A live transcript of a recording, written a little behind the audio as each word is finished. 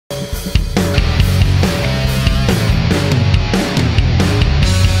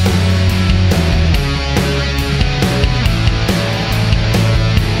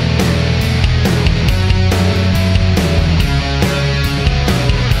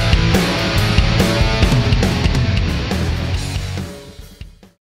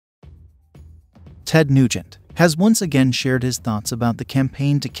Ted Nugent, has once again shared his thoughts about the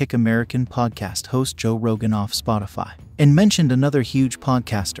campaign to kick American podcast host Joe Rogan off Spotify, and mentioned another huge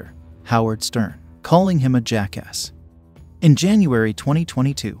podcaster, Howard Stern, calling him a jackass. In January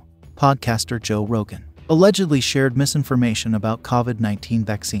 2022, podcaster Joe Rogan allegedly shared misinformation about COVID-19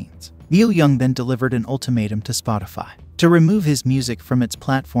 vaccines. Neil Young then delivered an ultimatum to Spotify to remove his music from its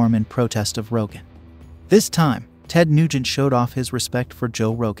platform in protest of Rogan. This time, Ted Nugent showed off his respect for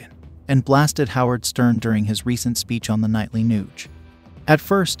Joe Rogan and blasted Howard Stern during his recent speech on the Nightly Nuge. At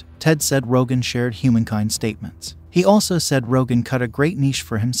first, Ted said Rogan shared humankind statements. He also said Rogan cut a great niche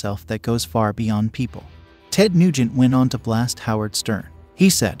for himself that goes far beyond people. Ted Nugent went on to blast Howard Stern. He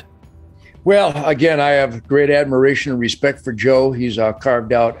said, "Well, again, I have great admiration and respect for Joe. He's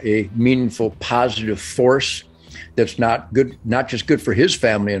carved out a meaningful, positive force that's not just good for his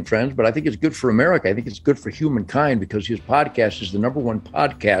family and friends, but I think it's good for America. I think it's good for humankind because his podcast is the #1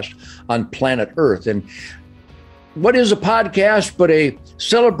 podcast on planet Earth. And what is a podcast but a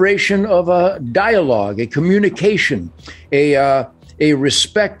celebration of a dialogue, a communication, a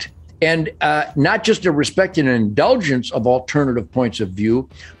respect, and not just a respect and indulgence of alternative points of view,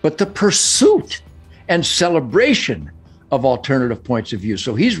 but the pursuit and celebration of alternative points of view.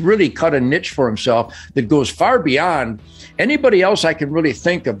 So he's really cut a niche for himself that goes far beyond anybody else I can really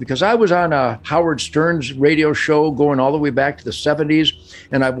think of, because I was on Howard Stern's radio show going all the way back to the 70s,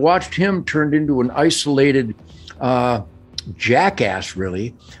 and I've watched him turned into an isolated jackass,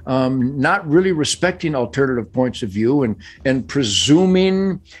 really, not really respecting alternative points of view and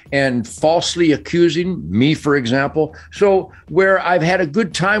presuming and falsely accusing me, for example. So where I've had a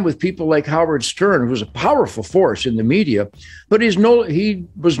good time with people like Howard Stern, who's a powerful force in the media, but he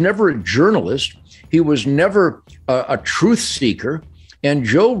was never a journalist. He was never a truth seeker. And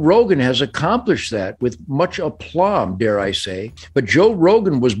Joe Rogan has accomplished that with much aplomb, dare I say. But Joe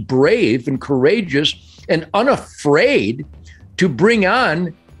Rogan was brave and courageous and unafraid to bring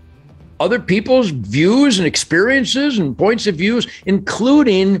on other people's views and experiences and points of views,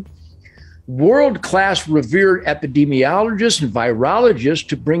 including world-class revered epidemiologists and virologists,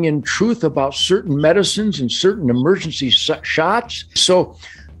 to bring in truth about certain medicines and certain emergency shots. So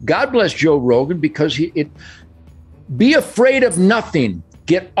God bless Joe Rogan, because be afraid of nothing.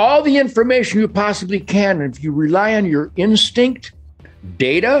 Get all the information you possibly can. And if you rely on your instinct,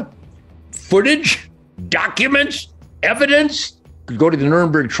 data, footage, documents, evidence, could go to the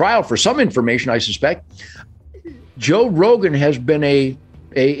Nuremberg trial for some information, I suspect. Joe Rogan has been a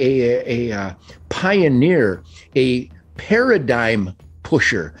pioneer, a paradigm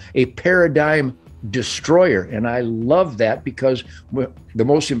pusher, a paradigm destroyer. And I love that, because the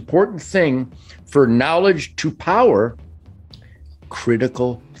most important thing for knowledge to power,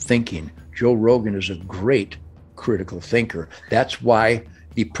 critical thinking. Joe Rogan is a great critical thinker. That's why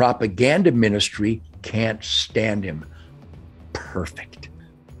the propaganda ministry can't stand him. Perfect.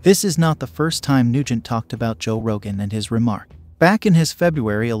 This is not the first time Nugent talked about Joe Rogan and his remark. Back in his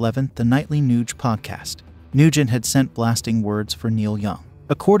February 11th The Nightly Nuge podcast, Nugent had sent blasting words for Neil Young.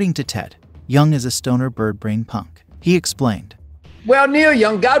 According to Ted, Young is a stoner bird brain punk. He explained, "Well, Neil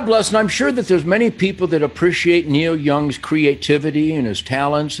Young, God bless, and I'm sure that there's many people that appreciate Neil Young's creativity and his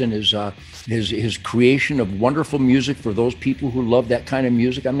talents and his creation of wonderful music for those people who love that kind of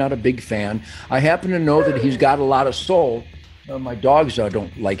music. I'm not a big fan. I happen to know that he's got a lot of soul. My dogs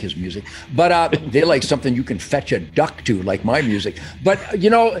don't like his music, but they like something you can fetch a duck to, like my music. But,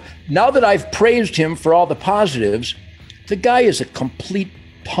 now that I've praised him for all the positives, the guy is a complete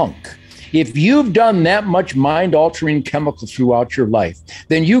punk. If you've done that much mind-altering chemical throughout your life,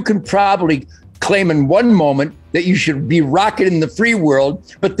 then you can probably claim in one moment that you should be rocking in the free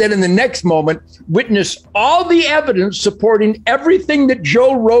world, but then in the next moment, witness all the evidence supporting everything that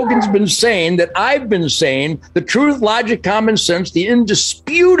Joe Rogan's been saying, that I've been saying, the truth, logic, common sense, the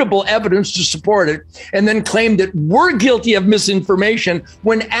indisputable evidence to support it, and then claim that we're guilty of misinformation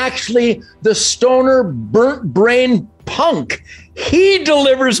when actually the stoner burnt brain punk, he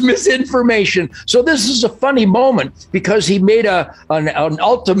delivers misinformation. So this is a funny moment, because he made an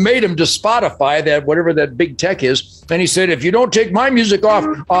ultimatum to Spotify, that whatever that big tech is, and he said, if you don't take my music off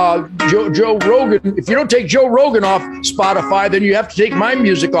Joe Rogan, if you don't take Joe Rogan off Spotify, then you have to take my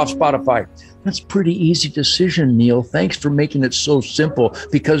music off Spotify. That's a pretty easy decision, Neil. Thanks for making it so simple,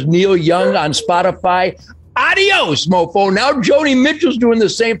 because Neil Young on Spotify, adios, mofo. Now Joni Mitchell's doing the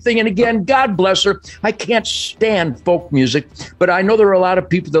same thing. And again, God bless her. I can't stand folk music, but I know there are a lot of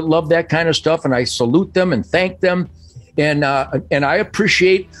people that love that kind of stuff, and I salute them and thank them. And I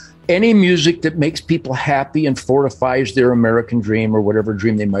appreciate any music that makes people happy and fortifies their American dream or whatever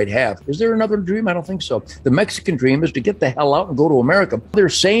dream they might have. Is there another dream? I don't think so. The Mexican dream is to get the hell out and go to America. They're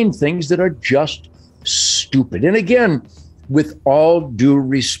saying things that are just stupid. And again, with all due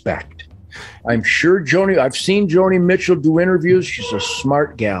respect, I'm sure I've seen Joni Mitchell do interviews. She's a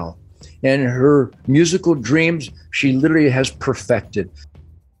smart gal. And her musical dreams, she literally has perfected.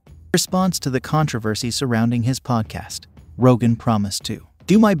 In response to the controversy surrounding his podcast, Rogan promised to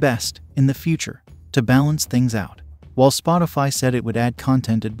do my best in the future to balance things out, while Spotify said it would add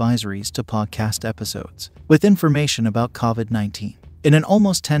content advisories to podcast episodes with information about COVID-19. In an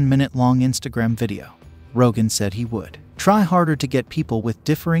almost 10-minute long Instagram video, Rogan said he would try harder to get people with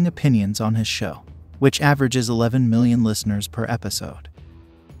differing opinions on his show, which averages 11 million listeners per episode.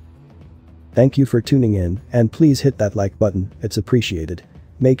 Thank you for tuning in, and please hit that like button, it's appreciated.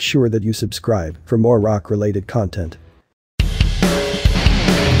 Make sure that you subscribe for more rock-related content.